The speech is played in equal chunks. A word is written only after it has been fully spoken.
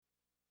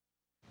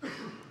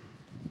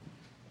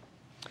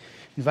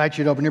I invite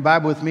you to open your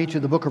Bible with me to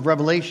the book of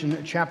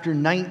Revelation, chapter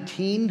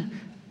 19.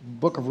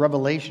 Book of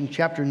Revelation,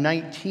 chapter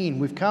 19.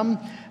 We've come,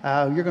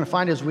 you're going to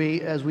find as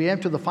we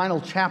enter the final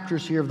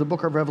chapters here of the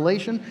book of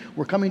Revelation,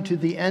 we're coming to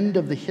the end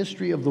of the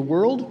history of the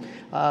world.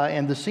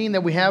 And the scene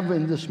that we have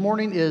in this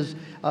morning is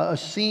a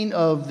scene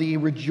of the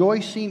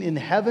rejoicing in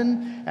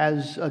heaven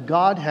as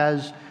God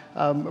has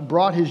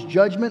brought his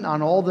judgment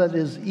on all that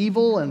is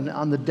evil and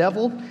on the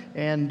devil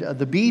and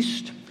the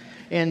beast.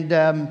 And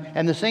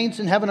the saints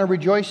in heaven are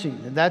rejoicing.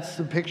 And that's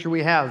the picture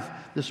we have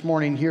this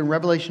morning here in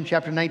Revelation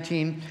chapter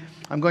 19.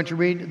 I'm going to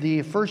read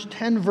the first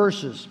 10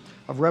 verses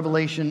of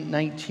Revelation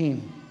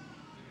 19.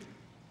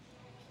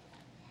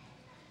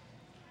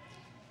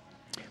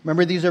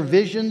 Remember, these are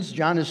visions.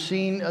 John is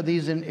seeing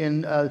these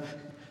in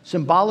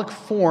symbolic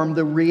form,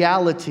 the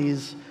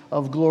realities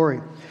of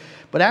glory.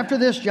 But after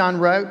this, John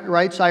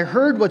writes, I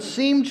heard what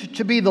seemed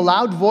to be the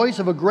loud voice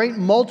of a great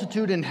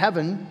multitude in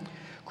heaven,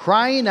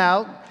 crying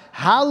out,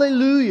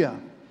 Hallelujah!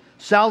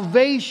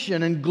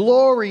 Salvation and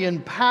glory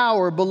and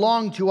power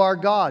belong to our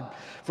God,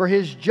 for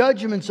his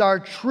judgments are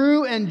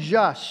true and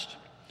just.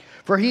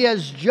 For he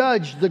has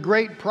judged the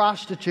great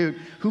prostitute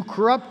who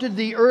corrupted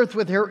the earth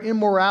with her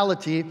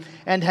immorality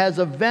and has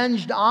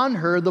avenged on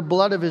her the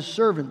blood of his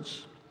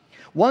servants.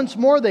 Once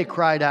more they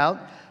cried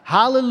out,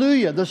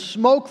 Hallelujah! The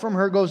smoke from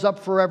her goes up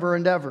forever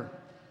and ever.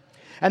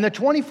 And the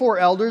 24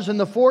 elders and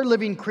the 4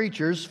 living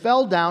creatures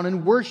fell down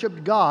and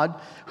worshipped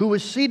God, who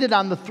was seated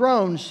on the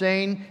throne,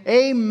 saying,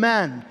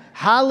 Amen,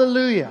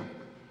 Hallelujah.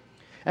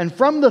 And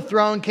from the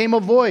throne came a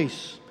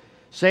voice,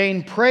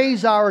 saying,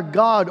 Praise our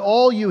God,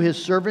 all you his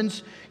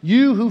servants,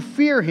 you who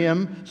fear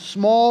him,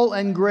 small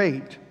and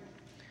great.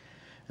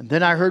 And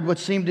then I heard what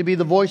seemed to be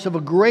the voice of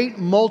a great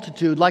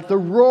multitude, like the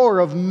roar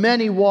of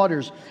many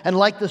waters, and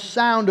like the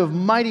sound of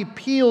mighty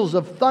peals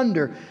of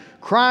thunder,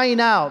 crying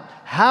out,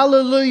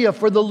 Hallelujah,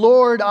 for the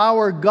Lord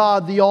our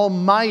God, the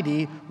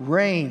Almighty,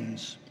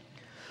 reigns.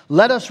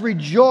 Let us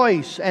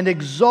rejoice and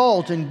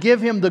exult and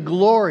give him the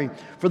glory,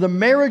 for the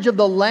marriage of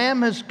the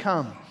Lamb has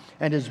come,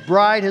 and his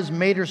bride has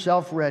made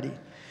herself ready.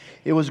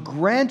 It was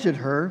granted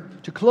her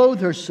to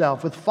clothe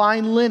herself with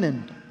fine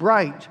linen,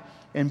 bright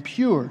and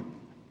pure.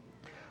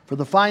 For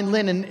the fine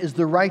linen is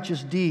the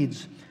righteous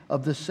deeds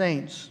of the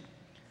saints.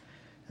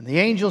 And the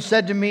angel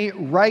said to me,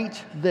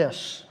 Write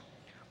this,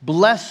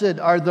 Blessed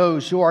are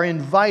those who are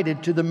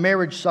invited to the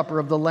marriage supper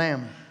of the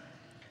Lamb.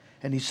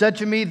 And he said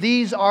to me,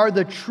 These are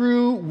the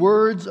true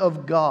words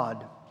of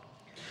God.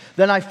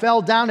 Then I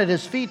fell down at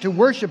his feet to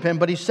worship him,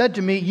 but he said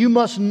to me, You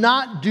must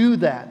not do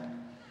that.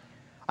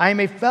 I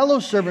am a fellow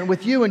servant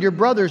with you and your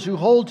brothers who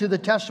hold to the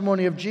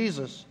testimony of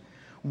Jesus.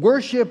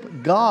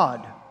 Worship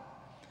God,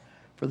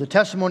 for the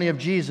testimony of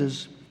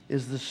Jesus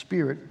is the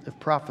spirit of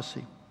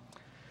prophecy.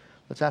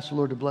 Let's ask the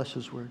Lord to bless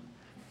his word.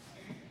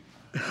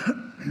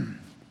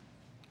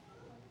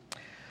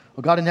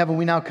 Well, God in heaven,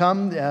 we now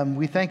come.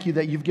 We thank you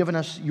that you've given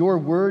us your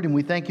word, and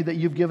we thank you that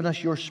you've given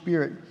us your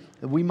spirit,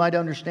 that we might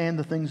understand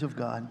the things of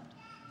God.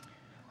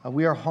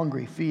 We are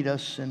hungry. Feed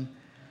us. And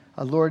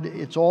Lord,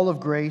 it's all of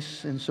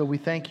grace, and so we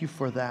thank you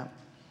for that.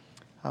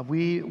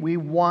 We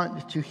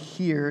want to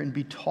hear and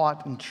be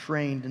taught and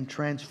trained and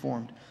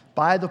transformed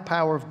by the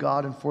power of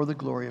God and for the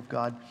glory of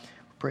God.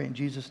 We pray in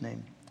Jesus'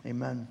 name.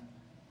 Amen.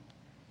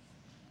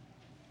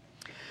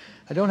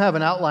 I don't have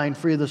an outline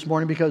for you this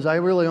morning because I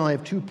really only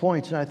have 2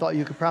 points, and I thought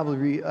you could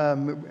probably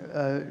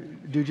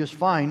do just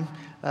fine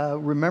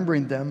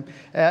remembering them.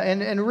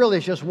 And really,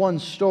 it's just one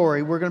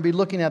story. We're going to be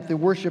looking at the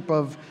worship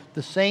of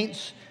the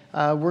saints.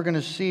 We're going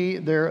to see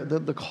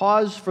the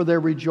cause for their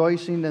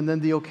rejoicing, and then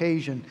the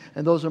occasion.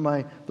 And those are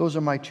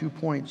my 2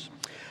 points.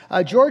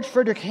 George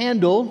Frederick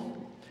Handel,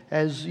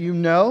 as you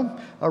know,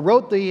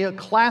 wrote the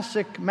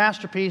classic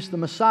masterpiece, The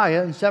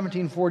Messiah, in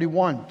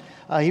 1741.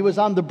 He was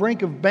on the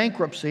brink of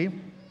bankruptcy.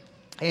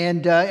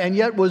 And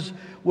yet was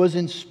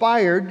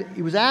inspired.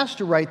 He was asked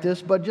to write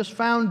this, but just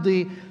found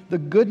the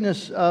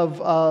goodness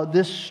of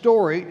this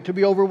story to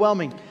be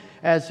overwhelming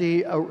as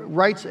he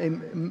writes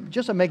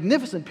just a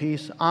magnificent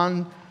piece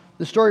on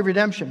the story of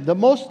redemption. The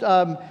most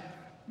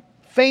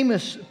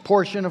famous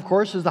portion, of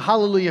course, is the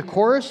Hallelujah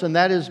chorus, and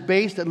that is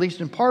based, at least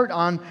in part,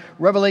 on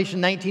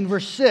Revelation 19,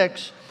 verse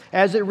 6,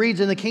 as it reads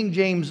in the King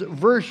James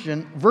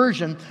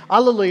Version,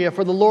 Hallelujah,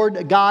 for the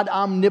Lord God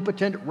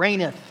omnipotent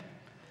reigneth.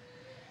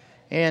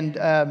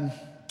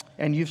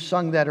 And you've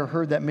sung that or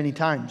heard that many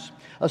times.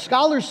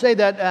 Scholars say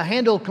that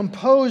Handel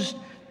composed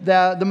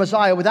the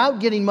Messiah without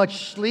getting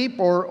much sleep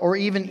or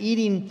even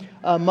eating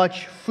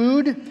much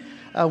food.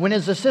 When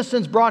his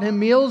assistants brought him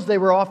meals, they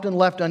were often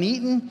left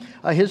uneaten.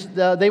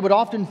 They would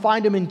often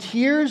find him in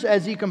tears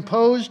as he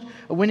composed.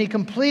 When he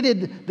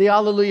completed the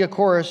Alleluia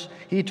chorus,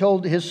 he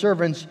told his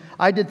servants,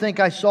 I did think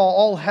I saw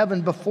all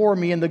heaven before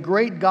me and the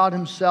great God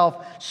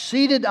himself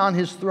seated on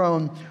his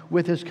throne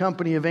with his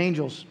company of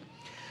angels.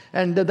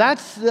 And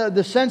that's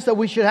the sense that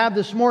we should have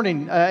this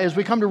morning as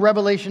we come to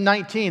Revelation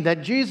 19,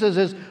 that Jesus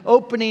is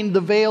opening the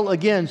veil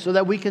again so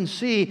that we can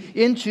see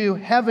into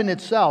heaven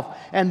itself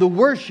and the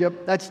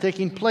worship that's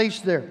taking place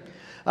there.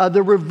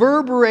 The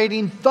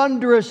reverberating,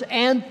 thunderous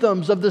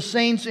anthems of the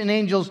saints and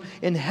angels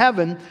in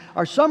heaven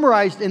are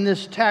summarized in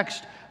this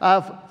text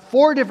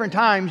 4 different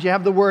times. You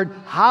have the word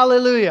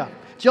hallelujah.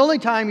 It's the only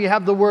time you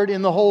have the word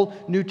in the whole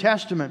New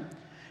Testament.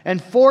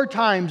 And 4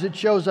 times it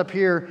shows up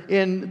here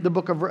in the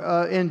book of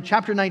in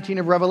chapter 19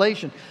 of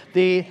Revelation.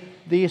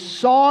 The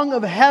song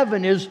of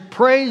heaven is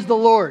praise the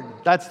Lord.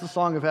 That's the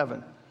song of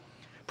heaven.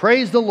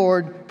 Praise the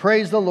Lord,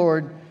 praise the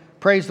Lord,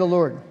 praise the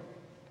Lord.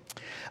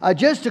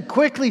 Just to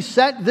quickly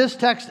set this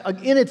text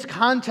in its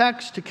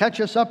context to catch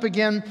us up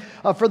again,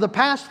 for the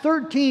past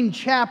 13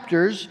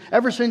 chapters,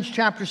 ever since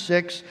chapter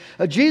 6,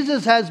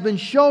 Jesus has been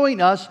showing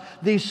us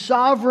the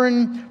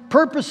sovereign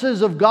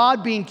purposes of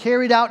God being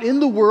carried out in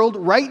the world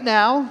right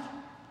now,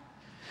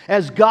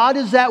 as God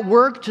is at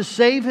work to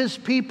save His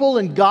people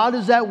and God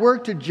is at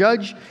work to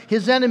judge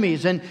His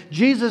enemies. And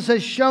Jesus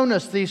has shown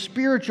us the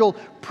spiritual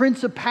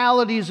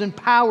principalities and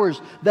powers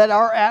that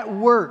are at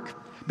work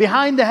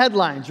behind the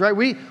headlines, right?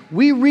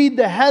 We read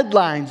the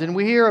headlines and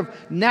we hear of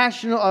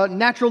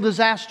natural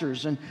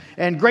disasters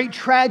and great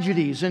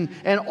tragedies and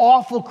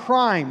awful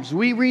crimes.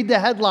 We read the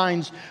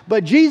headlines,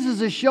 but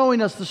Jesus is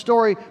showing us the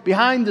story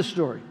behind the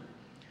story.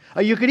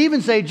 You could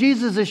even say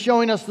Jesus is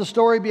showing us the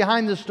story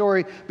behind the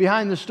story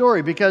behind the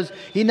story, because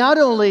He not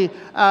only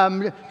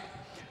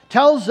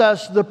tells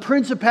us the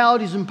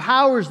principalities and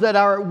powers that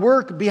are at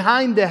work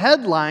behind the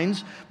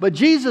headlines, but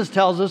Jesus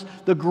tells us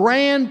the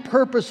grand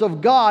purpose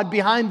of God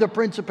behind the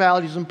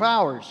principalities and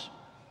powers.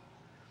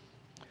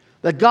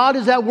 That God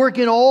is at work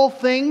in all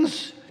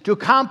things to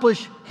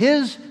accomplish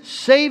His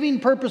saving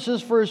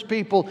purposes for His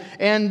people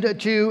and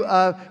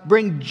to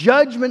bring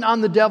judgment on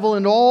the devil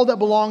and all that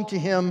belong to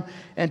him,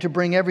 and to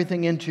bring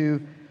everything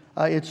into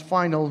its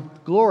final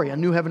glory, a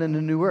new heaven and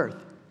a new earth.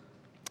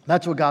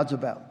 That's what God's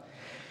about.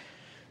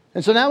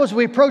 And so now as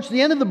we approach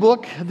the end of the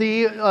book,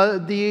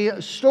 the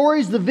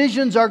stories, the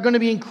visions are going to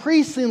be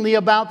increasingly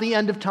about the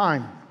end of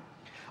time.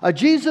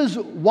 Jesus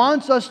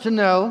wants us to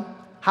know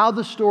how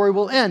the story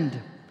will end.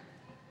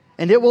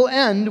 And it will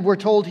end, we're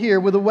told here,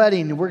 with a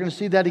wedding. And we're going to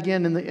see that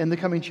again in the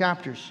coming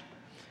chapters.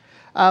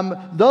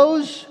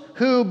 Those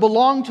who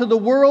belong to the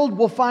world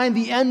will find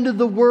the end of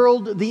the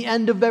world, the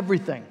end of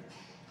everything.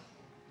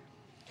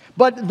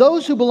 But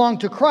those who belong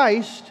to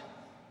Christ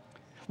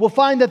will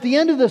find that the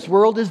end of this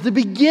world is the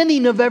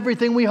beginning of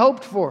everything we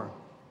hoped for.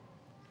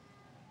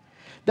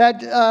 That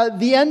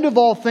the end of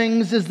all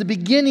things is the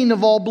beginning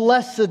of all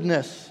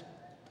blessedness.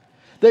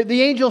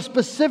 The angel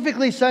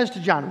specifically says to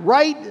John,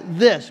 write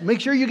this, make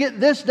sure you get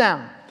this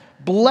down.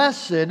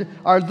 Blessed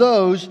are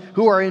those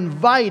who are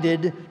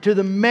invited to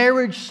the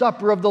marriage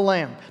supper of the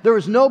Lamb. There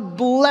is no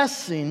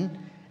blessing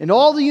in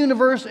all the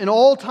universe, in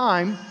all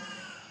time,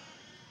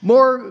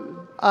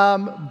 more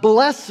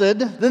blessed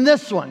than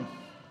this one.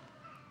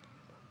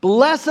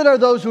 Blessed are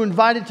those who are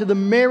invited to the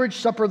marriage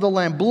supper of the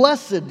Lamb.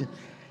 Blessed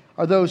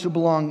are those who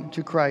belong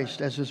to Christ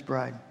as His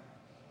bride.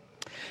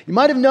 You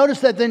might have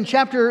noticed that then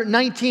chapter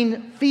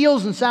 19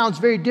 feels and sounds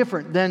very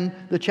different than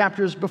the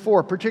chapters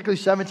before, particularly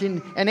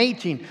 17 and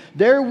 18.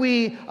 There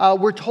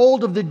we're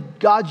told of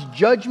God's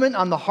judgment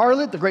on the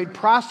harlot, the great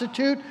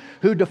prostitute,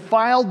 who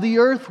defiled the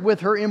earth with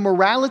her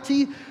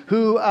immorality,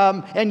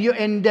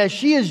 and as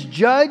she is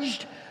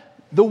judged,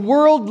 the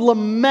world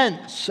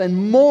laments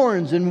and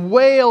mourns and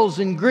wails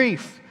in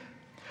grief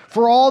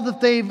for all that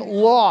they've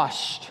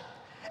lost.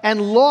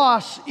 And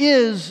loss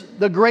is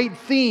the great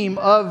theme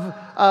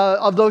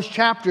of those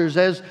chapters,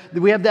 as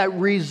we have that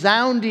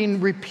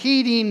resounding,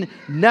 repeating,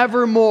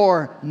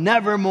 nevermore,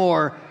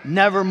 nevermore,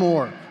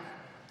 nevermore.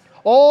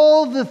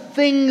 All the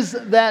things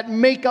that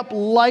make up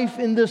life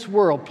in this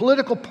world,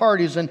 political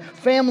parties and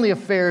family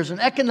affairs and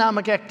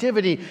economic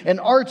activity and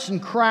arts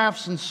and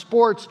crafts and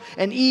sports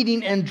and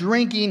eating and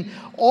drinking,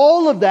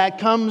 all of that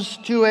comes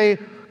to a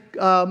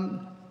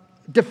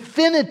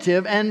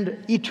definitive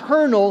and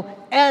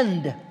eternal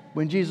end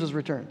when Jesus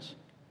returns.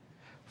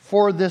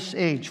 For this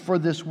age, for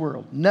this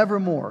world,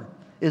 nevermore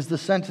is the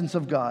sentence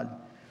of God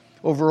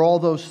over all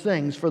those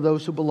things for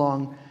those who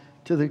belong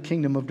to the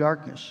kingdom of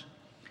darkness.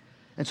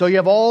 And so you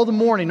have all the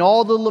mourning,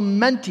 all the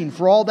lamenting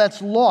for all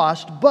that's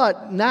lost.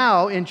 But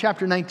now in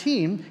chapter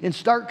 19, in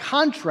stark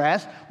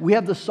contrast, we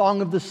have the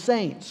song of the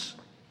saints.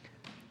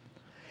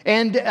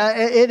 And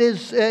it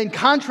is in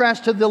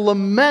contrast to the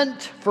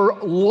lament for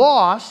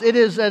loss. It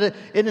is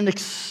in an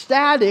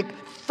ecstatic,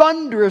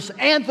 thunderous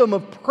anthem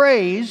of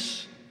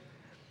praise,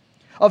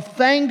 of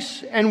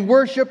thanks and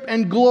worship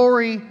and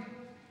glory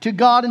to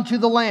God and to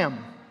the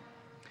Lamb.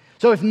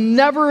 So if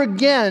never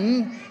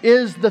again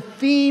is the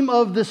theme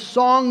of the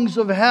songs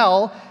of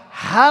hell,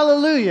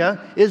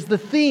 hallelujah is the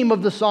theme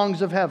of the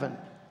songs of heaven.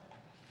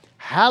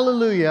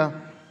 Hallelujah,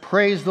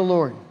 praise the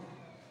Lord.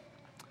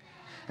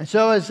 And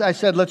so as I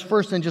said, let's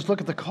first then just look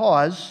at the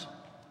cause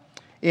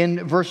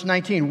in verse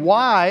 19.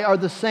 Why are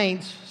the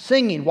saints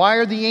singing? Why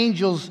are the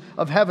angels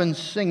of heaven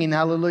singing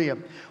hallelujah?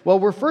 Well,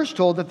 we're first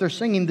told that they're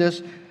singing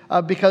this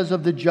because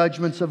of the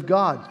judgments of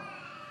God.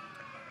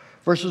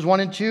 Verses 1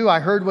 and 2, I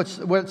heard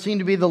what seemed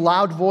to be the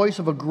loud voice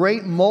of a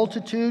great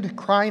multitude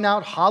crying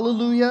out,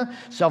 Hallelujah!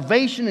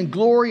 Salvation and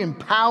glory and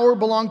power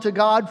belong to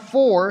God,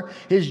 for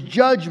His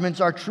judgments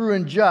are true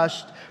and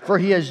just. For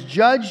He has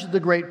judged the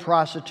great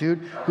prostitute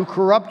who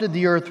corrupted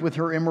the earth with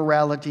her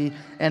immorality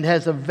and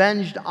has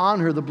avenged on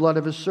her the blood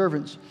of His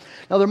servants.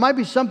 Now, there might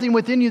be something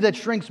within you that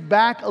shrinks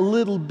back a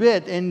little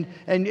bit, and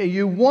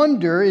you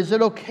wonder, is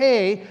it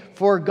okay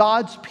for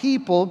God's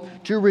people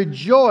to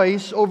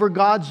rejoice over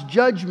God's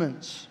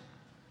judgments?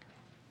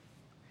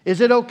 Is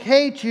it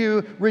okay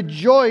to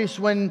rejoice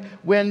when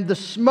the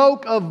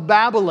smoke of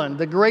Babylon,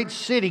 the great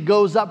city,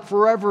 goes up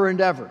forever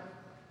and ever?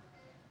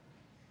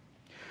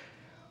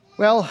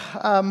 Well,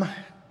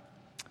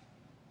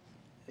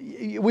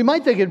 we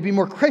might think it would be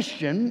more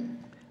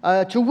Christian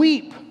to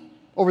weep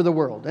over the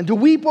world and to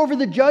weep over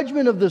the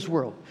judgment of this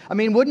world. I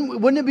mean,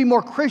 wouldn't it be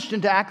more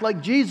Christian to act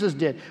like Jesus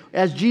did,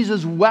 as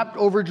Jesus wept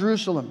over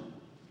Jerusalem?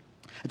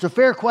 It's a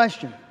fair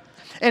question.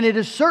 And it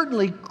is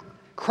certainly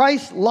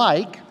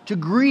Christ-like to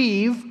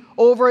grieve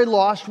over a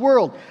lost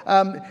world.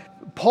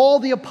 Paul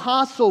the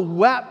Apostle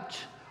wept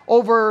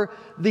over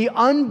the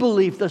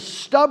unbelief, the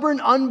stubborn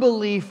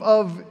unbelief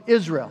of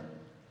Israel,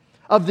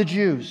 of the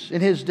Jews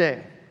in his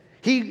day.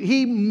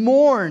 He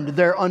mourned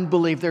their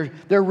unbelief,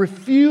 their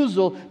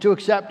refusal to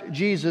accept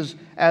Jesus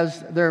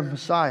as their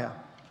Messiah.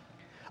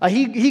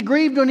 He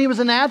grieved when he was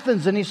in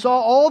Athens and he saw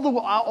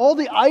all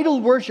the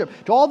idol worship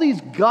to all these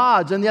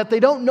gods, and yet they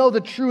don't know the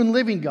true and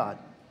living God.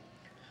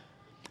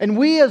 And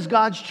we as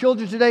God's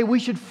children today, we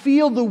should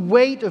feel the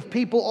weight of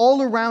people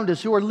all around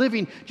us who are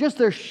living just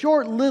their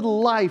short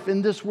little life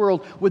in this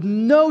world with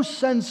no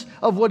sense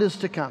of what is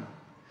to come.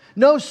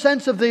 No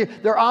sense of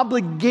their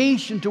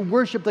obligation to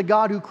worship the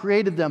God who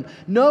created them.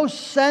 No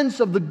sense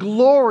of the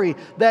glory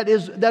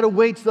that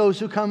awaits those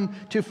who come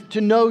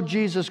to know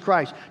Jesus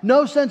Christ.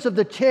 No sense of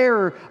the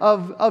terror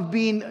of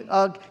being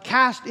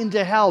cast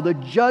into hell, the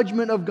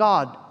judgment of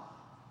God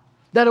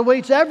that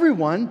awaits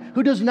everyone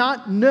who does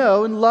not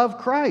know and love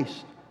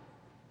Christ.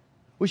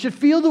 We should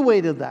feel the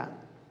weight of that.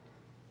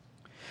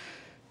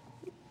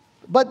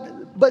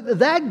 But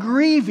that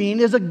grieving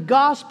is a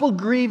gospel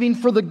grieving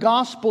for the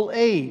gospel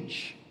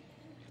age.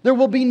 There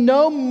will be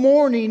no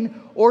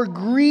mourning or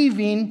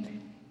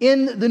grieving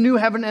in the new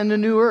heaven and the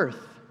new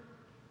earth.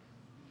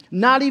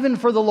 Not even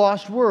for the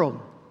lost world.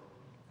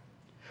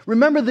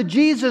 Remember, the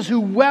Jesus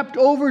who wept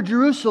over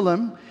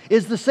Jerusalem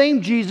is the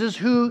same Jesus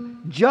who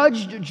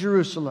judged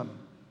Jerusalem.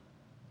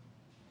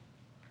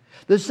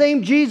 The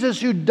same Jesus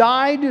who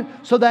died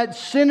so that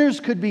sinners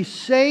could be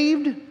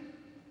saved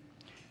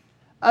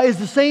is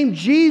the same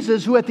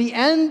Jesus who at the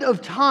end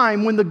of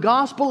time, when the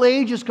gospel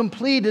age is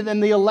completed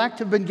and the elect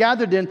have been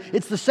gathered in,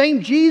 it's the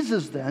same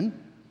Jesus then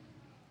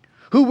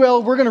who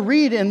will, we're going to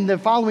read in the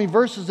following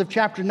verses of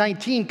chapter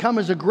 19, come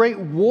as a great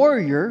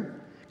warrior,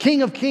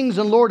 King of kings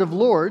and Lord of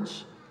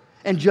lords,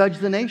 and judge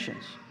the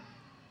nations.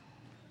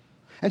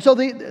 And so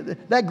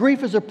that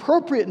grief is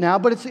appropriate now,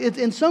 but it's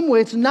in some way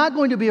it's not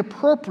going to be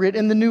appropriate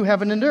in the new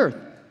heaven and earth.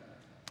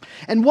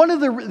 And one of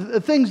the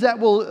things that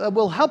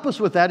will help us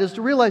with that is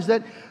to realize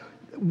that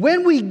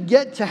when we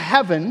get to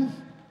heaven,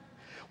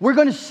 we're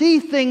going to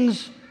see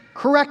things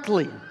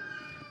correctly,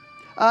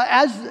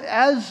 as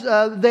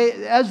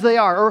they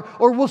are,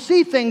 or we'll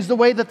see things the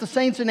way that the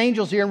saints and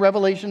angels here in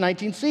Revelation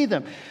 19 see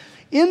them.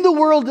 In the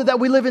world that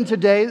we live in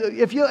today,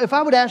 if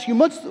I would ask you,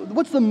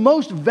 what's the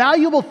most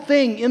valuable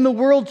thing in the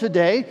world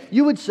today,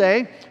 you would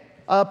say,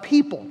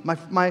 people,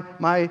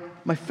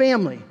 my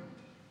family.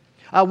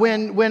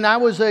 When I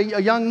was a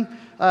young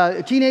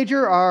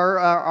teenager,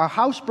 our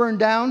house burned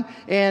down,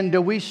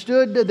 and we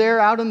stood there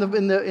out in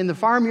the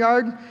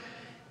farmyard,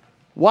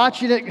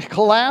 watching it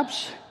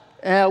collapse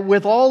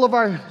with all of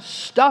our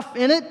stuff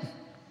in it,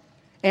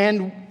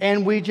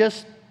 and we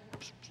just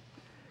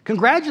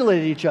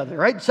congratulated each other,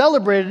 right?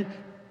 Celebrated.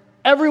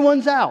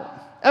 Everyone's out.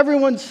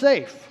 Everyone's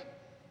safe.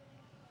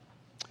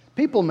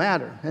 People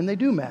matter, and they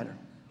do matter.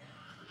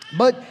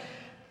 But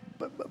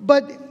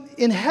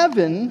in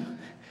heaven,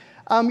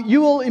 you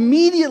will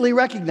immediately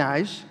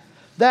recognize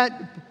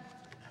that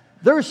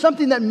there is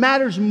something that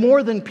matters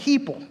more than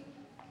people.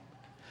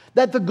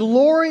 That the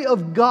glory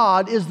of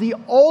God is the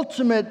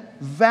ultimate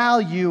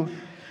value,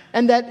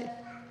 and that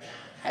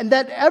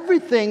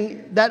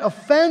everything that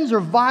offends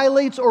or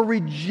violates or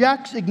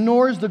rejects,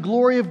 ignores the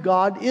glory of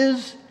God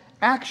is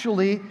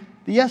actually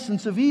the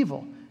essence of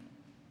evil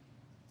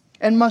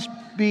and must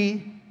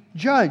be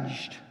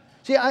judged.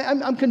 See,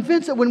 I'm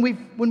convinced that when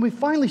we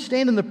finally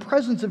stand in the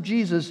presence of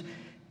Jesus,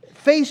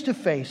 face to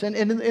face, and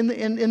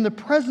in the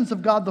presence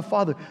of God the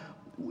Father,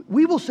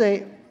 we will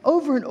say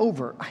over and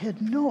over, I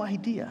had no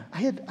idea.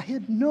 I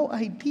had no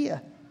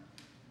idea.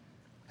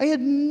 I had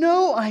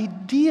no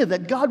idea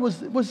that God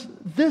was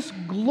this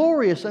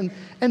glorious and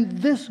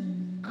this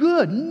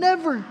good.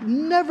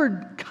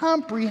 Never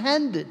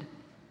comprehended.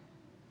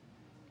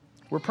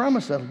 We're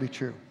promised that'll be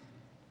true.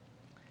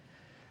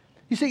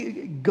 You see,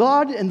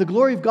 God and the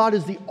glory of God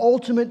is the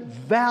ultimate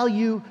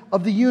value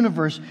of the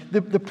universe.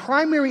 The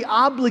primary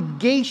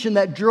obligation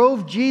that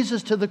drove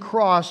Jesus to the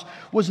cross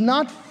was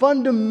not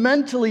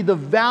fundamentally the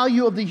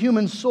value of the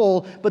human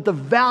soul, but the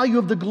value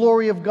of the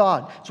glory of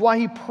God. That's why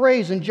he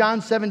prays in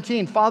John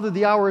 17, Father,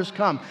 the hour has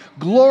come.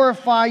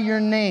 Glorify your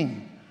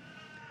name.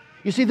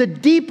 You see, the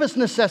deepest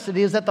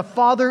necessity is that the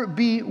Father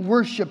be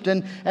worshiped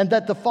and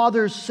that the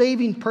Father's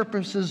saving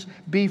purposes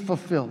be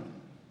fulfilled.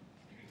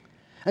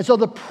 And so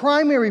the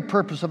primary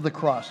purpose of the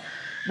cross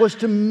was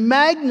to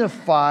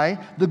magnify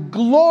the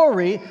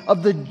glory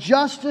of the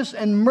justice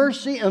and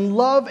mercy and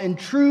love and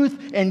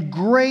truth and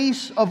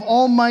grace of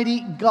Almighty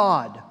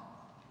God.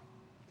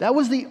 That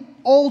was the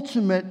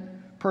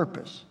ultimate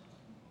purpose.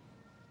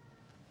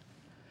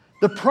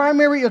 The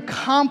primary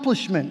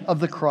accomplishment of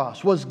the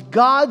cross was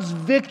God's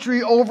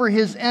victory over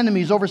his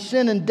enemies, over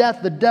sin and death,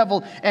 the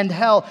devil and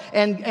hell,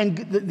 and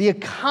the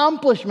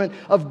accomplishment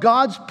of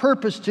God's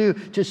purpose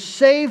to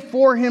save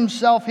for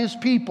himself his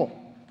people.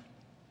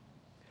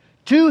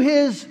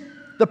 To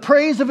the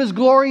praise of his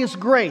glorious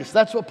grace.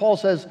 That's what Paul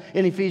says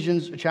in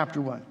Ephesians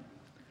chapter 1.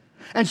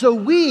 And so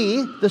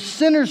we, the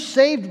sinners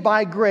saved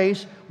by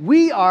grace,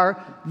 we are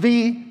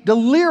the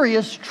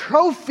delirious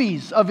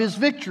trophies of his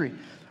victory.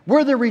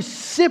 We're the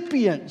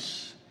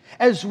recipients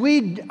as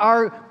we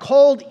are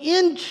called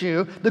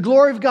into the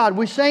glory of God.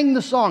 We sang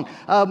the song,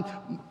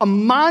 a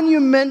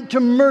monument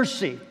to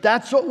mercy.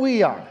 That's what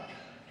we are.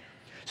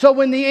 So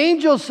when the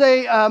angels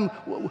say,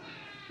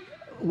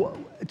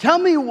 tell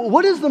me,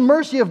 what is the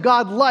mercy of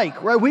God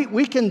like? Right?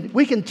 We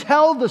can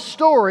tell the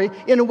story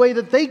in a way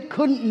that they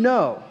couldn't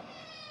know.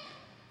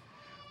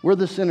 We're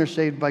the sinners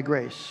saved by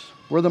grace.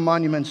 We're the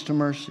monuments to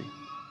mercy.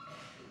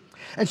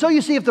 And so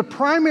you see, if the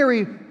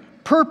primary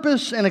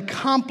purpose and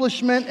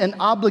accomplishment and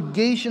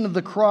obligation of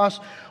the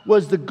cross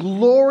was the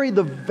glory,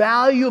 the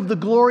value of the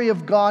glory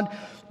of God,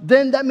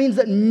 then that means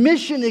that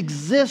mission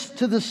exists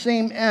to the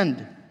same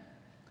end.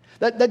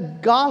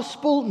 That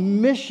gospel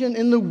mission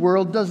in the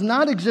world does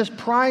not exist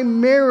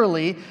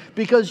primarily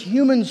because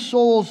human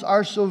souls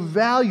are so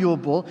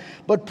valuable,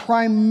 but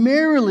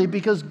primarily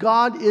because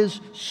God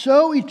is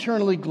so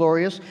eternally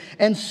glorious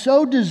and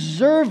so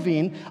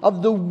deserving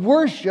of the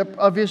worship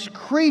of his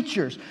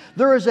creatures.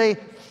 There is a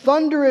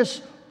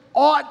thunderous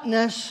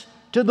oughtness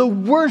to the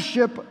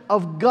worship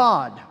of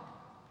God.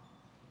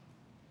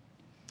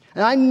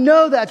 And I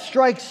know that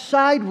strikes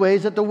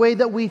sideways at the way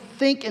that we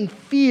think and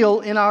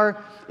feel in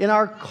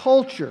our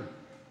culture.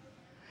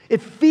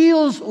 It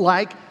feels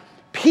like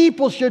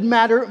people should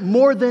matter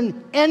more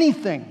than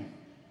anything.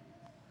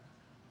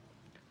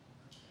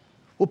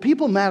 Well,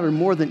 people matter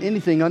more than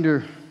anything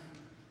under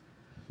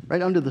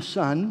the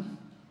sun,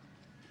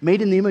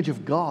 made in the image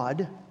of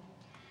God.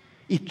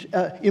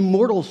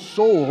 Immortal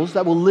souls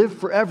that will live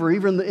forever,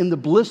 even in the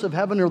bliss of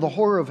heaven or the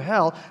horror of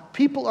hell.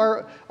 People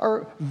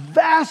are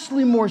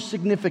vastly more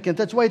significant.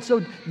 That's why it's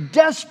so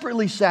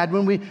desperately sad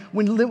when we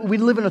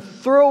live in a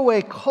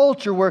throwaway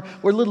culture where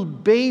little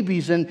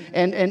babies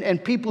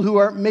and people who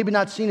are maybe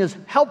not seen as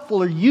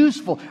helpful or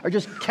useful are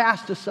just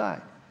cast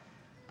aside.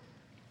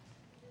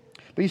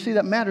 But you see,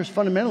 that matters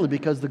fundamentally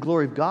because the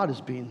glory of God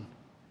is being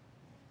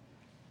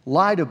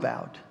lied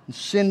about and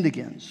sinned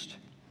against.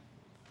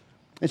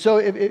 And so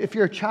if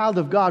you're a child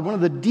of God, one of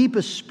the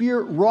deepest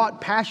spirit-wrought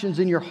passions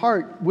in your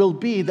heart will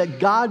be that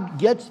God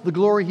gets the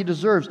glory he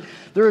deserves.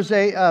 There is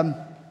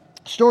a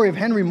story of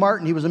Henry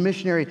Martyn. He was a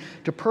missionary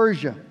to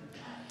Persia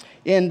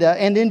and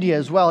India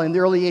as well in the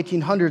early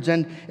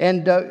 1800s.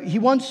 And he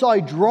once saw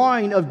a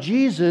drawing of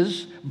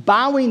Jesus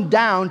bowing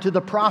down to the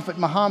prophet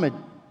Muhammad.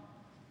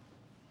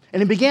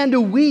 And he began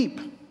to weep.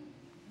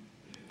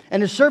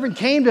 And his servant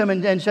came to him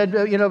and said,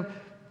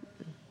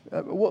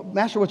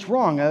 Master, what's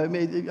wrong?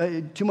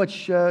 Too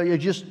much,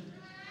 you've just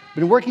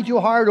been working too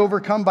hard,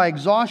 overcome by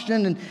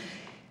exhaustion.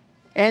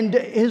 And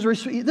this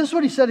is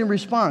what he said in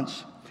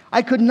response.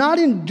 I could not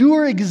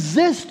endure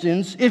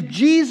existence if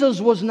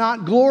Jesus was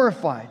not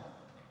glorified.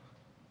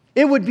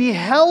 It would be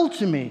hell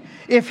to me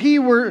if he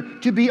were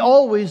to be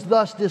always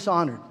thus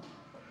dishonored.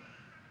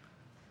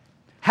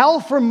 Hell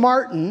for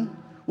Martyn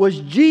was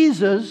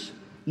Jesus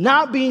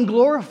not being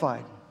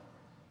glorified.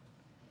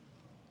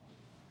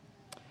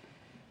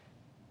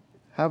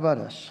 How about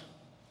us?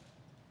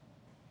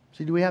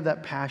 See, do we have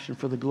that passion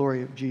for the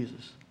glory of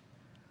Jesus?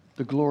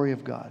 The glory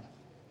of God?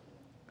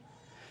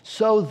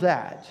 So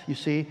that, you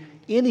see,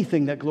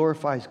 anything that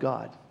glorifies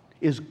God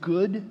is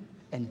good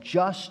and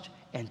just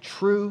and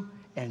true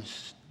and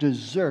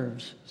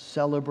deserves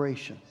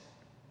celebration.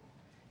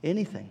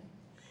 Anything.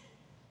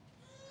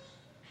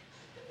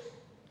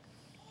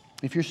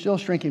 If you're still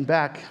shrinking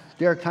back,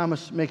 Derek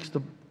Thomas makes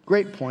the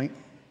great point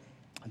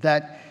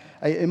that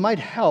it might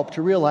help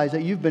to realize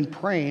that you've been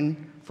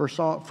praying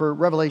for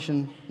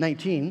Revelation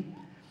 19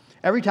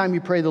 every time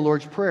you pray the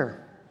Lord's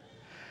Prayer.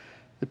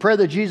 The prayer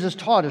that Jesus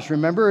taught us,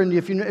 remember? And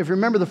if you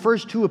remember the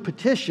first two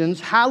petitions,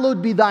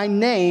 hallowed be thy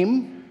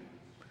name,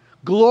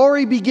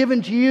 glory be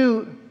given to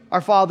you, our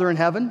Father in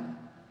heaven,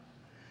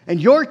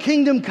 and your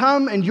kingdom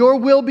come and your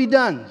will be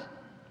done. Do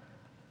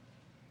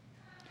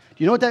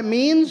you know what that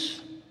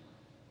means?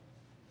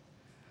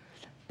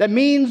 That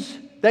means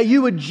that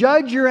you would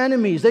judge your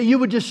enemies, that you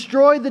would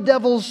destroy the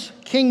devil's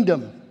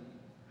kingdom.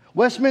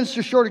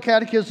 Westminster Shorter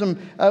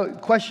Catechism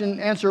question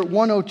answer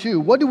 102.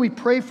 What do we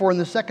pray for in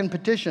the second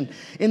petition?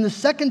 In the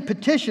second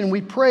petition,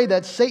 we pray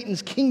that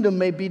Satan's kingdom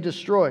may be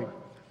destroyed.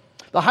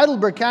 The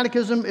Heidelberg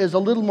Catechism is a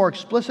little more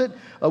explicit.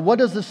 What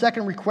does the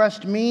second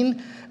request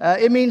mean?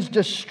 It means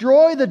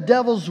destroy the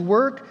devil's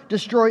work,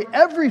 destroy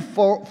every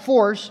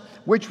force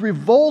which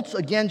revolts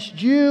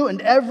against you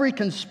and every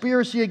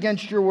conspiracy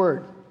against your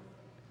word.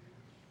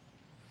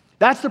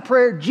 That's the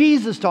prayer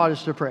Jesus taught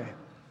us to pray.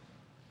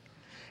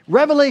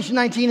 Revelation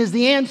 19 is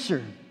the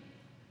answer.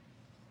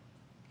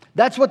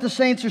 That's what the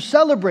saints are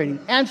celebrating,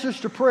 answers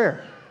to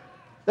prayer.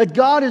 That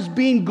God is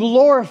being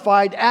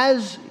glorified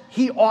as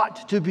He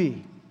ought to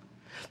be.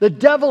 The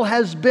devil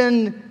has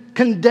been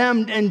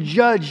condemned and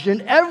judged,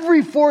 and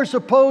every force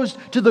opposed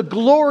to the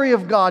glory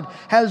of God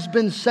has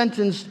been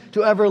sentenced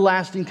to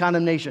everlasting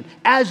condemnation,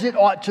 as it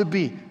ought to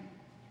be.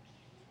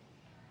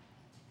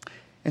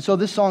 And so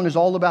this song is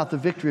all about the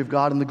victory of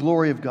God and the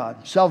glory of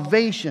God.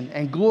 Salvation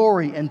and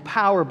glory and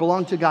power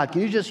belong to God.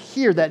 Can you just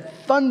hear that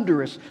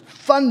thunderous,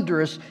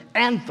 thunderous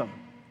anthem?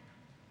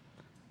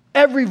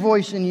 Every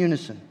voice in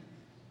unison.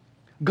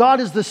 God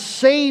is the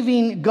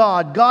saving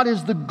God. God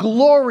is the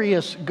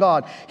glorious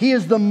God. He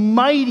is the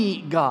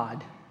mighty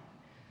God.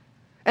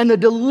 And the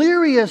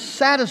delirious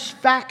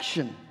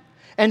satisfaction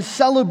and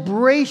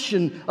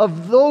celebration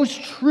of those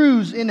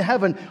truths in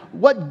heaven,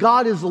 what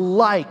God is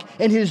like,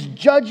 and His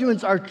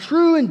judgments are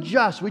true and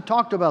just. We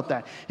talked about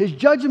that. His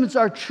judgments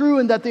are true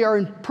in that they are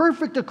in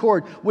perfect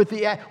accord with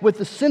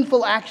the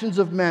sinful actions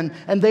of men,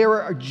 and they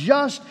are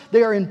just,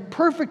 they are in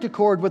perfect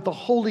accord with the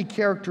holy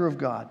character of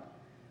God.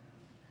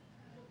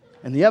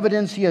 And the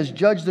evidence, He has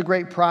judged the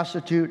great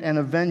prostitute and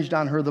avenged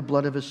on her the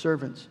blood of His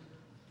servants.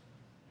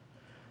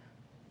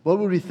 What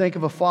would we think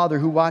of a father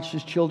who watched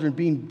his children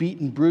being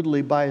beaten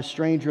brutally by a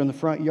stranger in the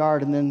front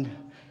yard and then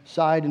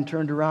sighed and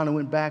turned around and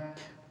went back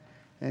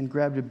and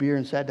grabbed a beer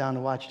and sat down to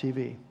watch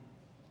TV?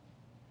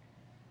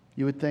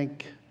 You would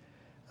think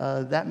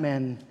that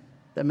man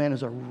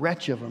is a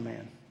wretch of a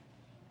man.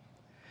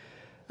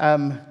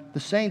 The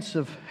saints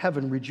of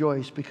heaven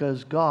rejoice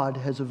because God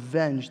has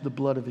avenged the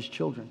blood of His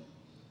children.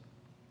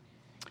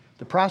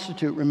 The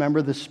prostitute,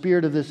 remember, the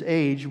spirit of this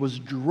age, was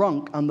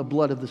drunk on the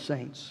blood of the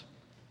saints.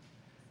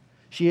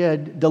 She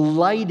had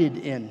delighted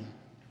in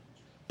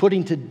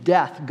putting to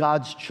death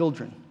God's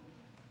children.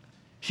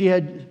 She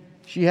had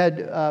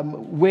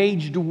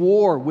waged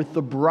war with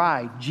the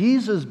bride,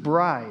 Jesus'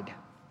 bride.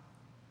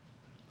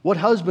 What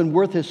husband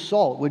worth his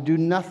salt would do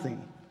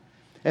nothing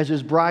as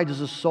his bride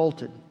is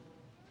assaulted?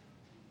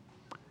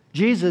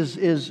 Jesus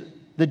is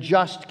the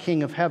just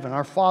King of heaven.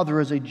 Our Father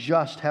is a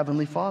just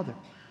Heavenly Father.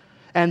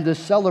 And the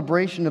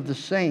celebration of the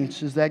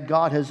saints is that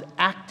God has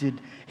acted.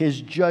 His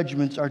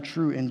judgments are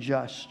true and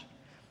just.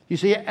 You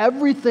see,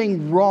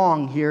 everything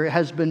wrong here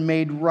has been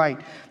made right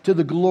to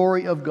the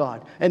glory of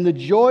God. And the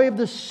joy of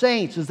the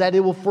saints is that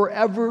it will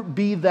forever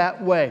be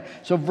that way.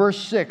 So verse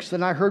 6,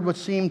 then I heard what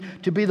seemed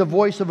to be the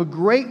voice of a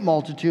great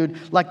multitude,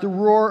 like the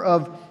roar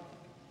of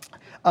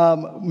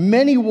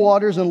many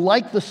waters and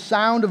like the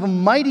sound of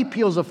mighty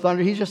peals of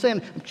thunder. He's just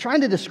saying, I'm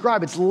trying to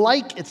describe, it's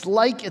like.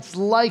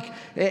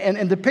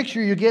 And the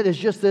picture you get is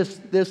just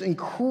this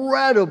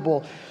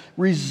incredible,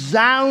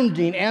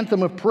 resounding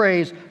anthem of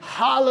praise.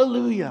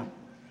 Hallelujah.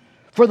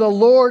 For the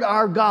Lord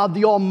our God,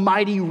 the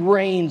Almighty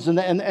reigns.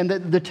 And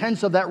the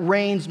tense of that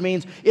reigns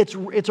means it's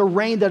a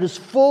reign that is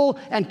full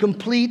and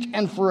complete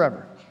and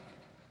forever.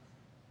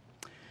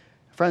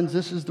 Friends,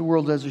 this is the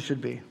world as it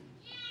should be.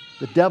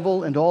 The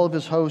devil and all of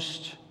his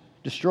hosts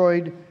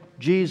destroyed.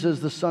 Jesus,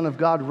 the Son of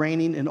God,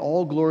 reigning in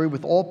all glory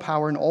with all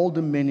power and all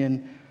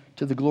dominion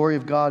to the glory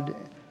of God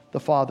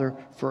the Father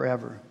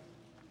forever.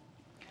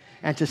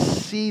 And to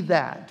see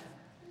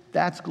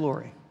that's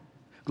glory.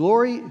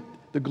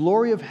 The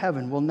glory of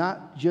heaven will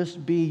not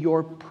just be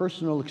your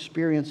personal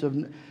experience of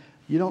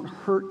you don't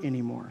hurt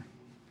anymore.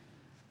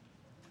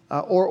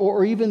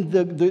 Or even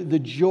the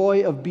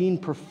joy of being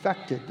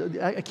perfected.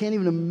 I can't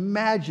even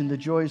imagine the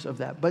joys of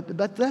that.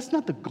 But that's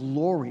not the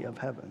glory of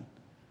heaven.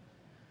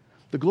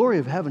 The glory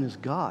of heaven is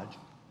God.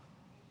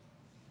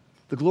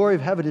 The glory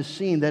of heaven is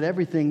seeing that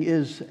everything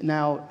is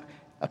now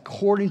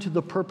according to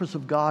the purpose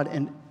of God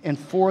and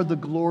for the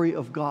glory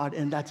of God.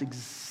 And that's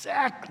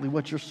exactly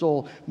what your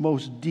soul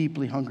most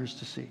deeply hungers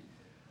to see.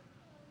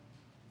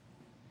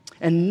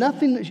 And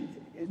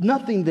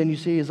nothing then, you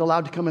see, is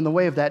allowed to come in the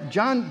way of that.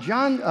 John,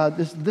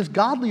 this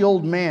godly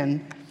old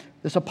man,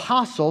 this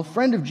apostle,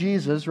 friend of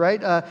Jesus,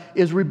 right,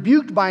 is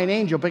rebuked by an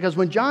angel because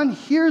when John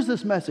hears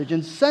this message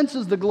and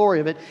senses the glory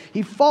of it,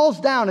 he falls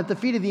down at the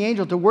feet of the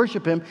angel to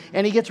worship him,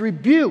 and he gets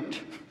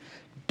rebuked.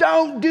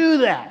 Don't do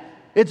that.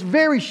 It's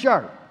very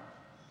sharp.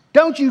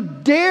 Don't you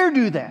dare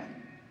do that.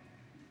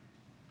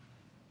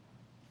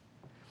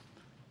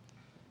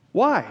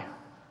 Why?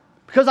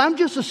 Because I'm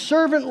just a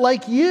servant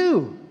like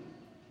you.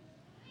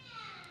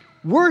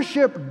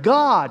 Worship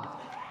God.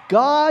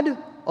 God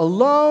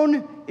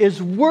alone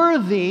is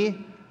worthy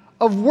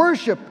of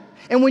worship.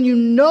 And when you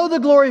know the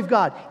glory of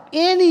God,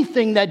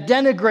 anything that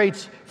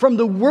denigrates from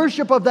the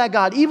worship of that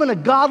God, even a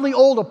godly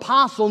old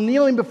apostle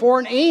kneeling before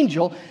an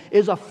angel,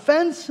 is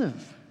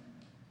offensive.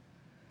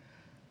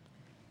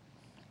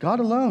 God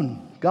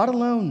alone, God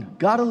alone,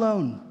 God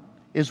alone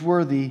is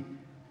worthy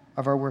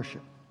of our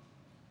worship.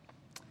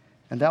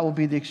 And that will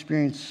be the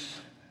experience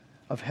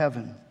of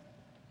heaven.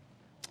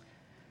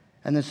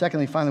 And then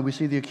secondly, finally, we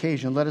see the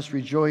occasion. Let us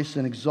rejoice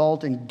and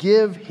exalt and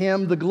give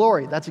him the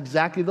glory. That's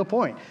exactly the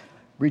point.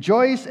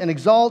 Rejoice and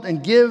exalt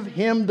and give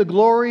him the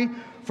glory,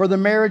 for the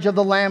marriage of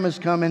the Lamb has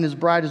come and his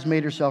bride has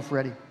made herself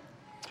ready.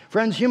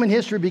 Friends, human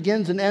history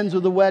begins and ends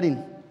with a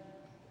wedding.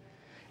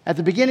 At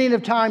the beginning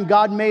of time,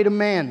 God made a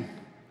man.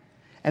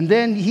 And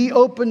then he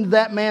opened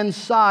that man's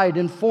side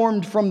and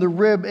formed from the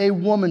rib a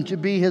woman to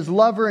be his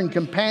lover and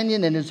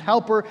companion and his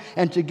helper.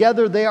 And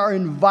together they are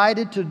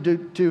invited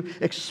to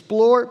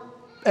explore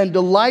and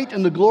delight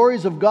in the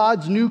glories of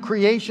God's new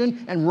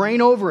creation and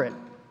reign over it.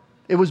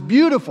 It was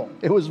beautiful.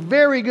 It was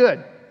very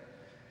good.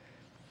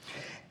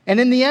 And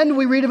in the end,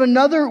 we read of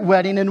another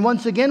wedding, and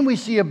once again we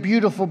see a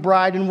beautiful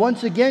bride, and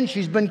once again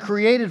she's been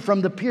created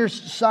from the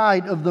pierced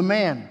side of the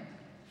man,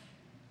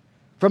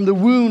 from the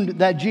wound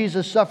that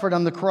Jesus suffered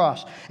on the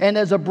cross. And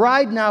as a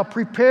bride now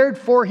prepared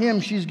for him,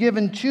 she's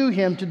given to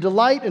him to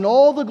delight in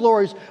all the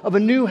glories of a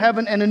new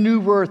heaven and a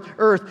new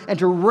earth, and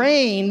to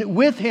reign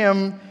with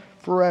him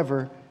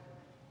forever.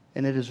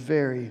 And it is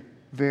very,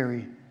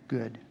 very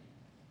good.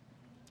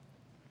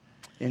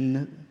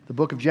 In the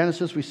book of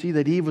Genesis, we see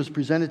that Eve was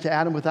presented to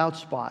Adam without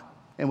spot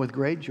and with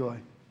great joy.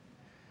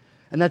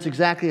 And that's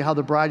exactly how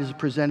the bride is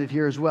presented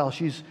here as well.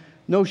 She's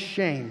no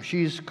shame.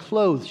 She's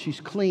clothed.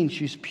 She's clean.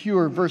 She's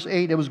pure. Verse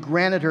 8, it was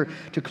granted her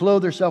to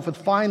clothe herself with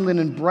fine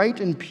linen, bright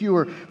and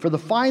pure. For the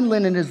fine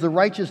linen is the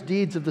righteous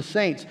deeds of the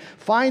saints.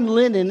 Fine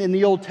linen in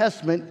the Old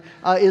Testament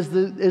is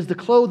the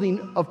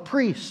clothing of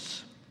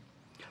priests.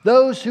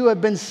 Those who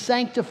have been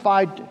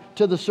sanctified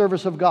to the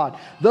service of God.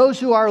 Those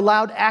who are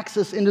allowed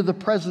access into the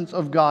presence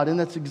of God. And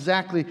that's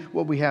exactly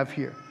what we have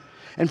here.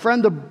 And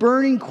friend, the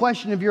burning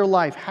question of your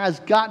life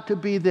has got to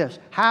be this: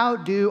 how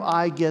do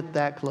I get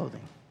that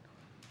clothing?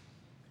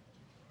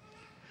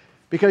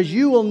 Because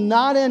you will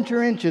not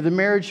enter into the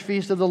marriage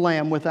feast of the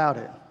Lamb without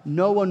it.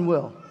 No one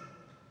will.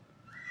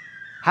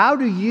 How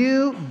do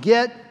you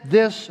get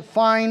this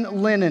fine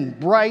linen,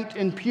 bright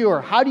and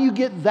pure? How do you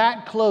get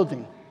that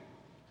clothing?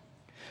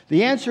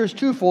 The answer is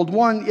twofold.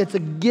 One, it's a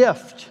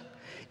gift.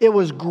 It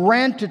was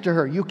granted to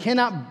her. You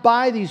cannot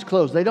buy these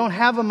clothes. They don't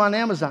have them on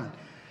Amazon.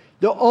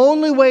 The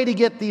only way to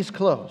get these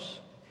clothes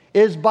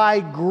is by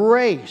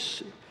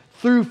grace,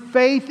 through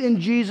faith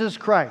in Jesus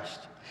Christ.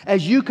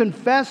 As you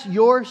confess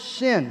your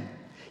sin,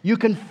 you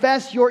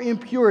confess your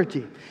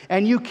impurity,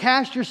 and you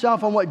cast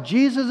yourself on what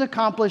Jesus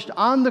accomplished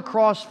on the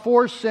cross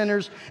for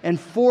sinners and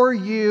for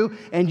you,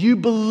 and you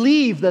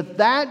believe that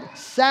that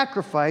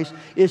sacrifice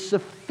is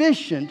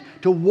sufficient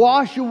to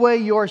wash away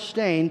your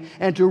stain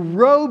and to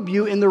robe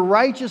you in the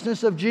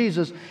righteousness of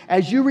Jesus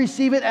as you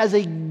receive it as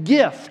a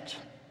gift,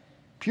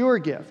 pure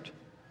gift,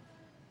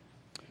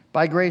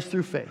 by grace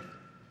through faith.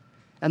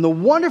 And the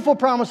wonderful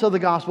promise of the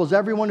gospel is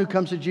everyone who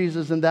comes to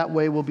Jesus in that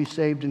way will be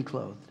saved and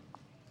clothed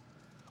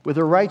with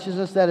a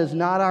righteousness that is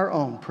not our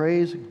own.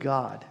 Praise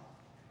God.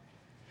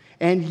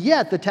 And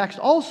yet the text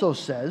also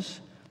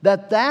says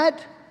that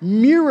that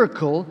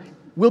miracle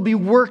will be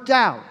worked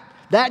out.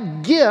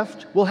 That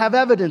gift will have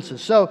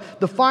evidences. So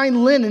the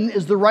fine linen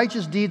is the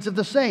righteous deeds of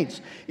the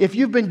saints. If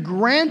you've been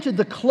granted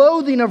the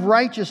clothing of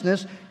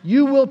righteousness,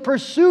 you will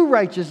pursue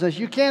righteousness.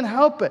 You can't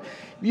help it.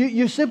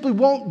 You simply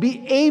won't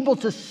be able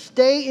to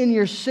stay in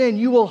your sin.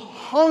 You will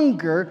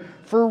hunger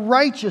for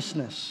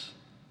righteousness.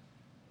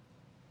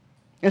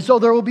 And so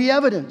there will be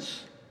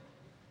evidence.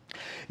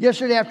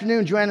 Yesterday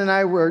afternoon, Joanne and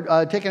I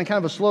were taking a kind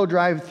of a slow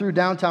drive through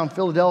downtown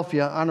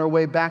Philadelphia on our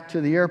way back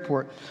to the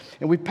airport.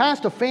 And we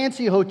passed a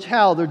fancy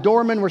hotel. Their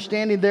doormen were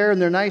standing there in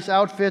their nice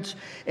outfits.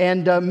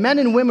 And men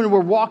and women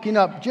were walking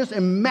up just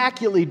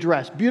immaculately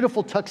dressed.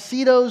 Beautiful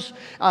tuxedos,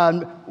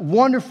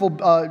 wonderful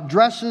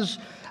dresses.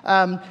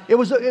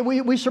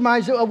 We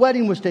surmised a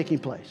wedding was taking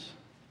place.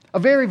 A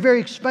very, very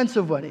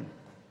expensive wedding.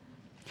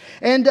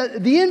 And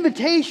the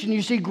invitation,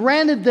 you see,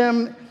 granted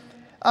them,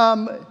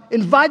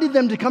 invited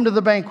them to come to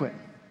the banquet.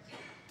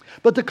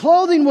 But the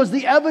clothing was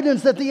the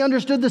evidence that they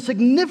understood the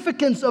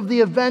significance of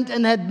the event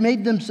and had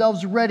made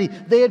themselves ready.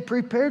 They had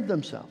prepared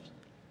themselves.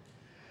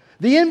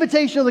 The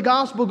invitation of the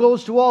gospel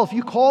goes to all. If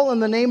you call on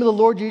the name of the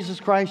Lord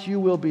Jesus Christ, you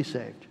will be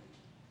saved.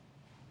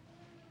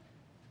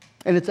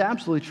 And it's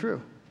absolutely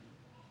true.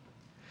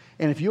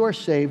 And if you are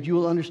saved, you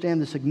will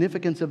understand the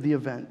significance of the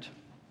event.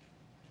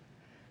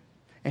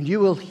 And you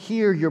will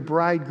hear your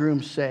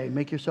bridegroom say,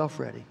 make yourself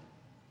ready.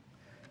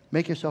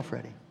 Make yourself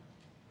ready.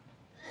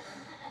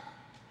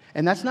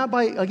 And that's not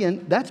by,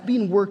 again, that's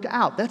being worked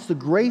out. That's the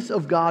grace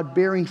of God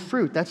bearing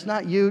fruit. That's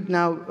not you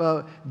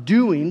now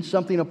doing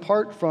something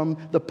apart from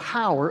the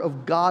power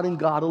of God and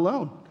God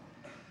alone.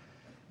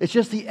 It's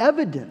just the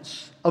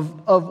evidence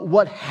of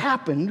what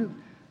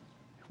happened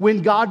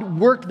when God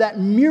worked that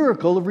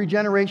miracle of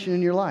regeneration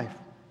in your life.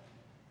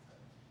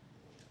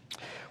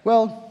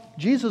 Well,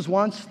 Jesus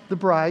wants the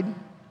bride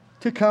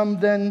to come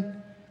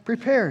then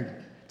prepared.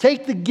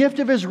 Take the gift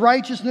of his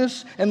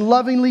righteousness and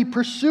lovingly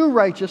pursue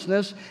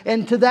righteousness.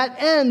 And to that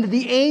end,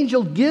 the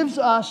angel gives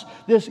us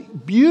this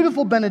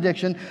beautiful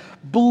benediction.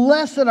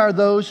 Blessed are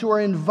those who are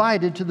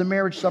invited to the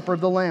marriage supper of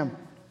the Lamb.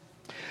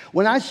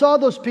 When I saw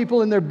those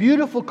people in their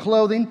beautiful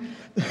clothing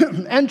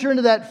enter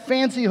into that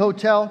fancy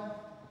hotel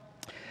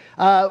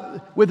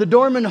with the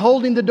doorman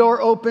holding the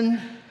door open,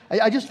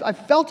 I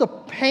felt a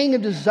pang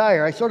of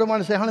desire. I sort of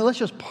wanted to say, honey, let's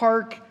just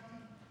park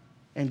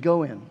and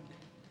go in,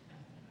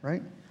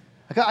 right?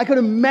 I could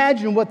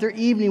imagine what their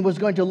evening was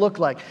going to look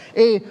like.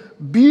 A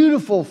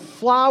beautiful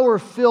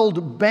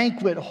flower-filled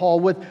banquet hall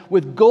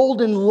with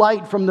golden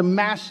light from the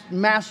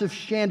massive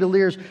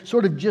chandeliers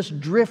sort of just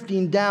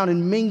drifting down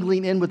and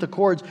mingling in with the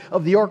chords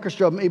of the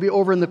orchestra, maybe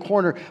over in the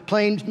corner,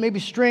 playing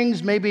maybe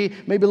strings, maybe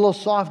a little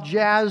soft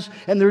jazz.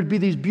 And there would be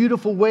these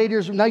beautiful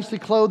waiters, nicely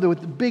clothed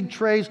with big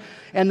trays,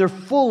 and they're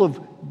full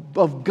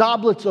of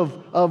goblets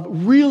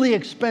of really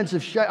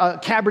expensive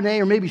Cabernet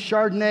or maybe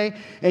Chardonnay,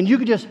 and you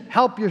could just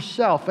help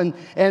yourself.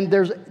 And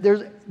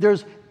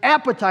there's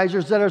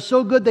appetizers that are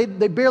so good they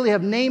barely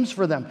have names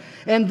for them.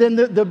 And then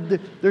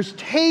there's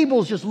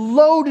tables just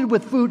loaded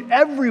with food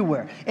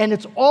everywhere, and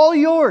it's all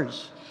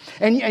yours.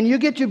 And you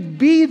get to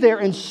be there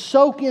and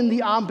soak in the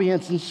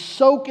ambience and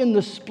soak in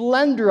the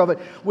splendor of it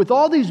with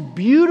all these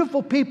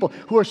beautiful people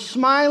who are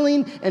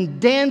smiling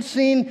and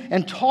dancing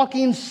and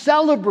talking,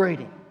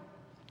 celebrating.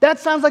 That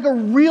sounds like a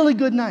really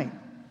good night.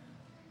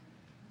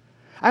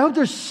 I hope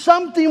there's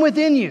something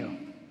within you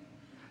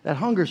that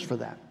hungers for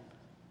that.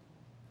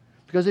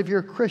 Because if you're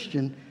a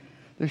Christian,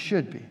 there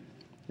should be.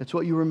 It's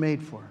what you were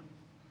made for.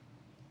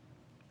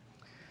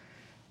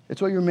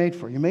 It's what you're made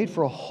for. You're made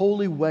for a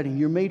holy wedding.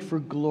 You're made for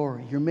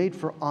glory. You're made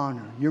for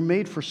honor. You're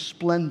made for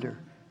splendor.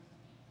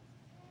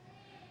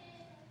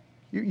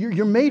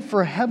 You're made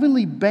for a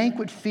heavenly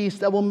banquet feast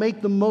that will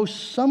make the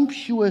most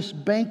sumptuous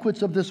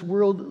banquets of this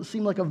world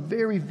seem like a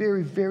very,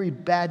 very, very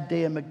bad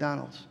day at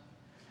McDonald's.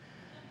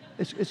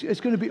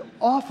 It's going to be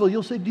awful.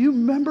 You'll say, do you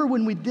remember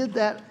when we did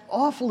that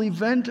awful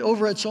event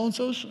over at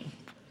so-and-so's?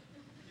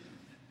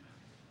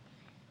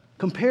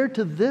 Compared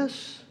to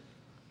this,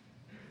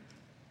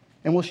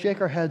 and we'll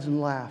shake our heads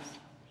and laugh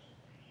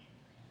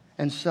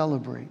and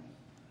celebrate.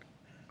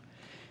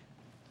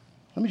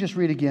 Let me just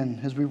read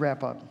again as we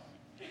wrap up.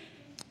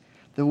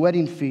 The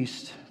wedding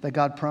feast that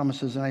God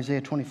promises in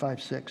Isaiah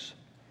 25:6.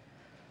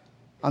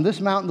 On this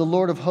mountain, the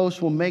Lord of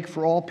hosts will make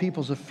for all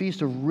peoples a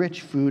feast of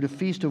rich food, a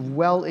feast of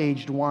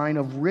well-aged wine,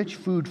 of rich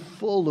food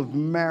full of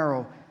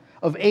marrow,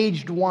 of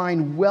aged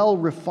wine well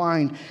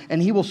refined.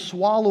 And he will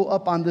swallow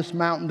up on this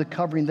mountain the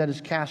covering that is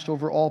cast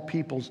over all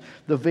peoples,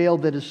 the veil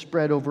that is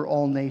spread over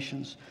all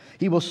nations.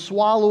 He will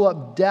swallow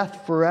up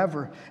death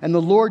forever, and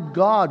the Lord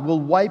God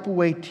will wipe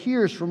away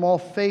tears from all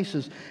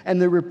faces,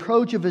 and the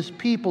reproach of his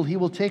people he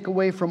will take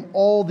away from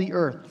all the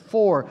earth,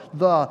 for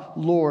the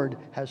Lord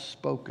has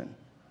spoken.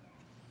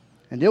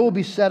 And it will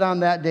be said on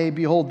that day,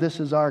 behold, this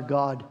is our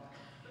God.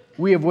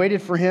 We have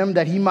waited for him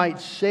that he might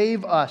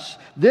save us.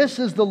 This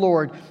is the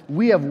Lord.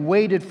 We have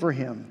waited for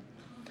him.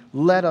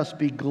 Let us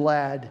be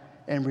glad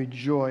and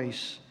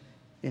rejoice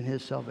in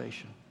his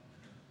salvation.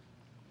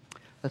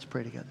 Let's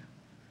pray together.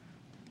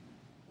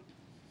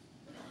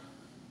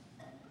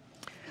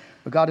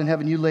 But God in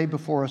heaven, you lay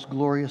before us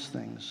glorious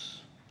things.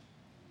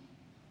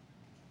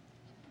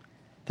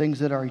 Things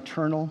that are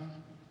eternal.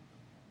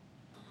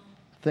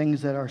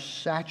 Things that are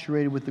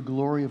saturated with the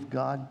glory of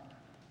God.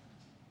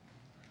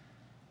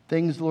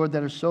 Things, Lord,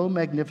 that are so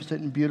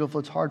magnificent and beautiful,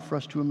 it's hard for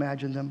us to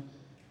imagine them.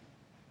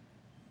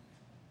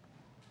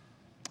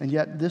 And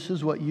yet, this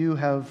is what you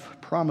have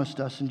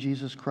promised us in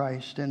Jesus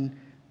Christ. And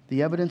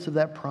the evidence of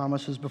that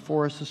promise is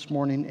before us this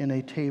morning in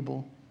a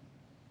table,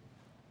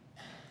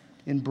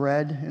 in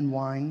bread and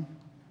wine,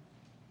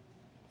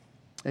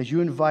 as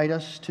you invite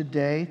us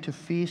today to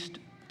feast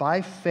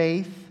by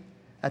faith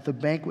at the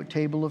banquet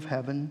table of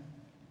heaven,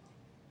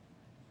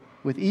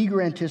 with eager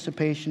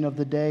anticipation of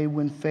the day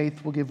when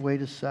faith will give way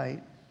to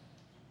sight.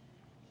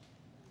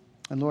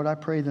 And Lord, I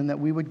pray then that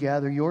we would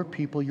gather your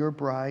people, your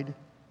bride,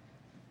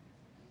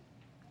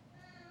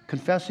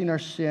 confessing our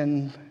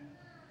sin,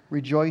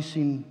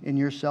 rejoicing in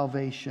your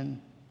salvation.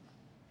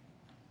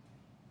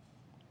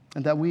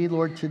 And that we,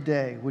 Lord,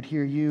 today would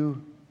hear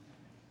you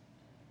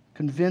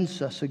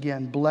convince us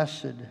again,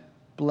 blessed,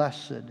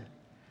 blessed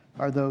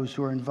are those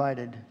who are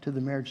invited to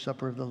the marriage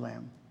supper of the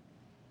Lamb.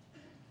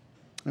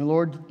 And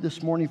Lord,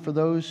 this morning, for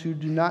those who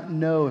do not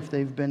know if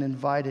they've been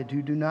invited,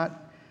 who do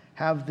not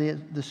have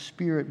the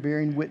Spirit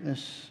bearing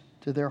witness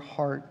to their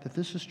heart that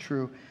this is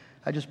true,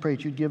 I just pray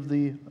that you'd give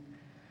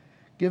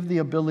the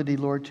ability,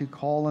 Lord, to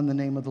call on the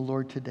name of the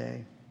Lord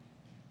today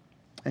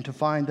and to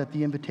find that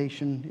the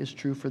invitation is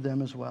true for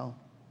them as well.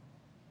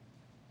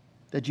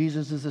 That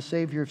Jesus is the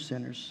Savior of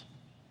sinners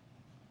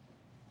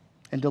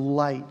and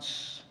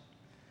delights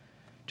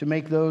to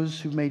make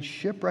those who've made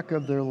shipwreck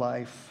of their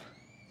life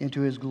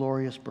into his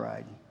glorious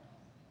bride.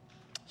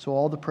 So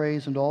all the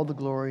praise and all the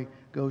glory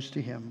goes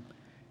to him.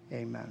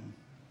 Amen.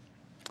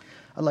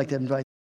 I'd like to invite